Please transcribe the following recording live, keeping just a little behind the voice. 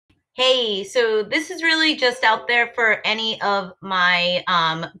Hey, so this is really just out there for any of my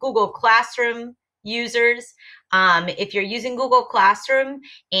Google Classroom users. If you're using Google Classroom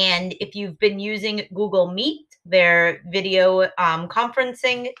and if you've been using Google Meet, their video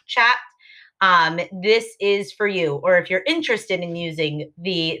conferencing chat, this is for you. Or if you're interested in using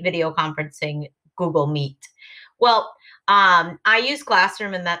the video conferencing Google Meet. Well, I use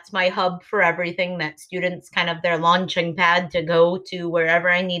Classroom, and that's my hub for everything that students kind of their launching pad to go to wherever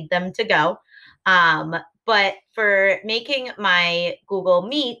I need them to go. But for making my Google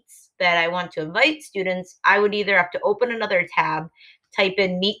Meets that I want to invite students, I would either have to open another tab, type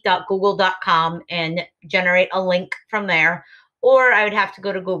in meet.google.com and generate a link from there, or I would have to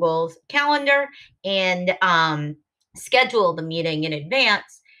go to Google's calendar and schedule the meeting in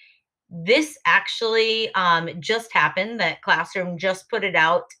advance. This actually just happened that Classroom just put it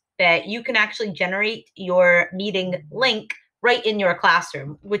out that you can actually generate your meeting link right in your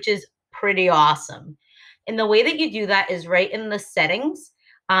classroom, which is pretty awesome. And the way that you do that is right in the settings.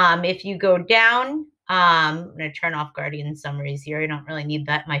 If you go down, I'm going to turn off Guardian summaries here. I don't really need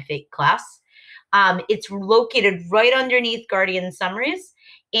that in my fake class. It's located right underneath Guardian summaries,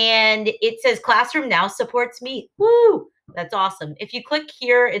 and it says Classroom now supports Meet. Woo! That's awesome. If you click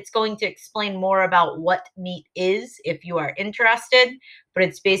here, it's going to explain more about what Meet is if you are interested, but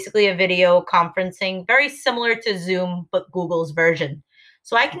it's basically a video conferencing, very similar to Zoom, but Google's version.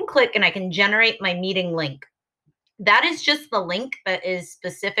 So I can click and I can generate my meeting link. That is just the link that is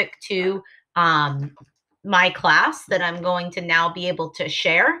specific to my class that I'm going to now be able to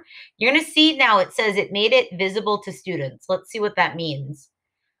share. You're going to see now it says it made it visible to students. Let's see what that means.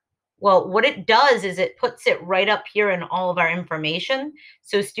 Well, what it does is it puts it right up here in all of our information.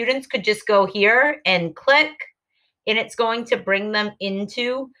 So students could just go here and click, and it's going to bring them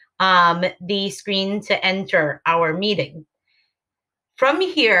into the screen to enter our meeting. From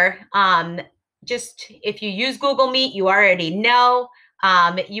here, just if you use Google Meet, you already know.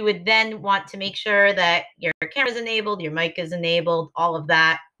 You would then want to make sure that your camera is enabled, your mic is enabled, all of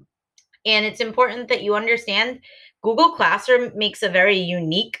that. And it's important that you understand Google Classroom makes a very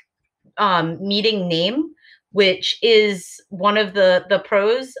unique meeting name, which is one of the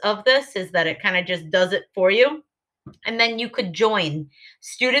pros of this is that it kind of just does it for you. And then you could join.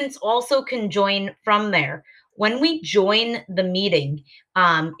 Students also can join from there. When we join the meeting,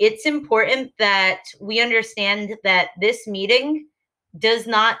 it's important that we understand that this meeting does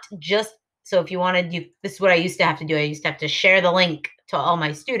not just, so if you want to do, this is what I used to have to do. I used to have to share the link to all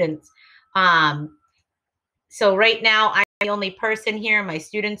my students. So right now, I'm the only person here. My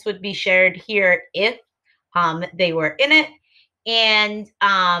students would be shared here if they were in it. And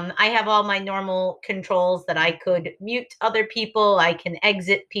I have all my normal controls that I could mute other people, I can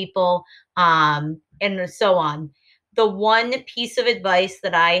exit people, and so on. The one piece of advice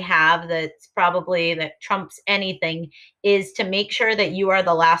that I have that's probably that trumps anything is to make sure that you are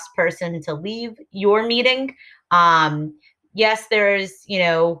the last person to leave your meeting. Yes, there's,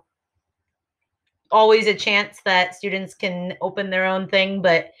 always a chance that students can open their own thing,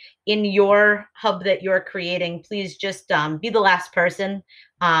 but in your hub that you're creating, please just be the last person.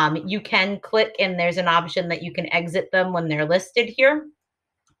 You can click and there's an option that you can exit them when they're listed here.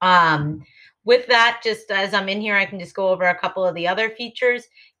 With that, just as I'm in here, I can just go over a couple of the other features.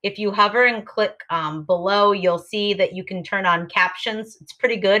 If you hover and click below, you'll see that you can turn on captions. It's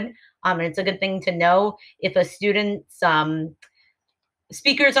pretty good. And it's a good thing to know if a student's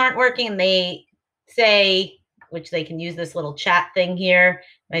speakers aren't working and they say, which they can use this little chat thing here.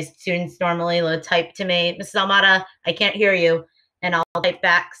 My students normally will type to me, Mrs. Almada, I can't hear you. And I'll type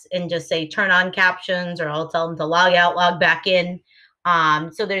back and just say, turn on captions, or I'll tell them to log out, log back in.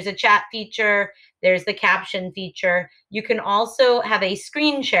 So there's a chat feature. There's the caption feature. You can also have a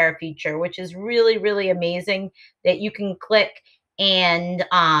screen share feature, which is really, really amazing that you can click and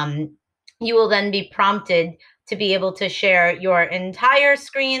you will then be prompted to be able to share your entire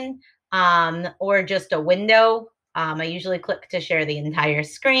screen or just a window. I usually click to share the entire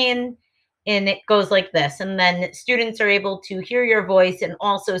screen, and it goes like this. And then students are able to hear your voice and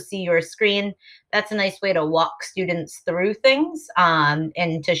also see your screen. That's a nice way to walk students through things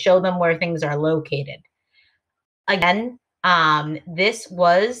and to show them where things are located. Again, this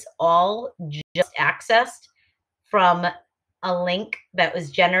was all just accessed from a link that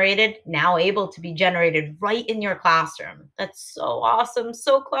was generated, now able to be generated right in your classroom. That's so awesome,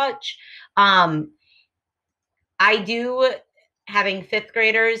 so clutch. I do, having fifth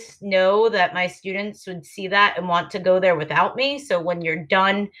graders, know that my students would see that and want to go there without me. So when you're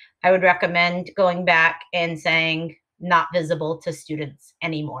done, I would recommend going back and saying not visible to students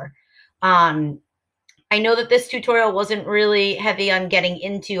anymore. I know that this tutorial wasn't really heavy on getting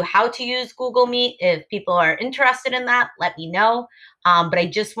into how to use Google Meet. If people are interested in that, let me know. But I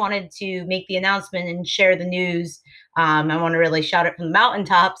just wanted to make the announcement and share the news. I want to really shout it from the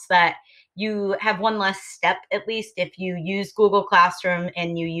mountaintops that you have one less step, at least if you use Google Classroom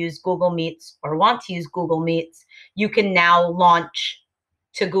and you use Google Meets or want to use Google Meets, you can now launch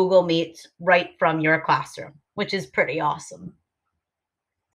to Google Meets right from your classroom, which is pretty awesome.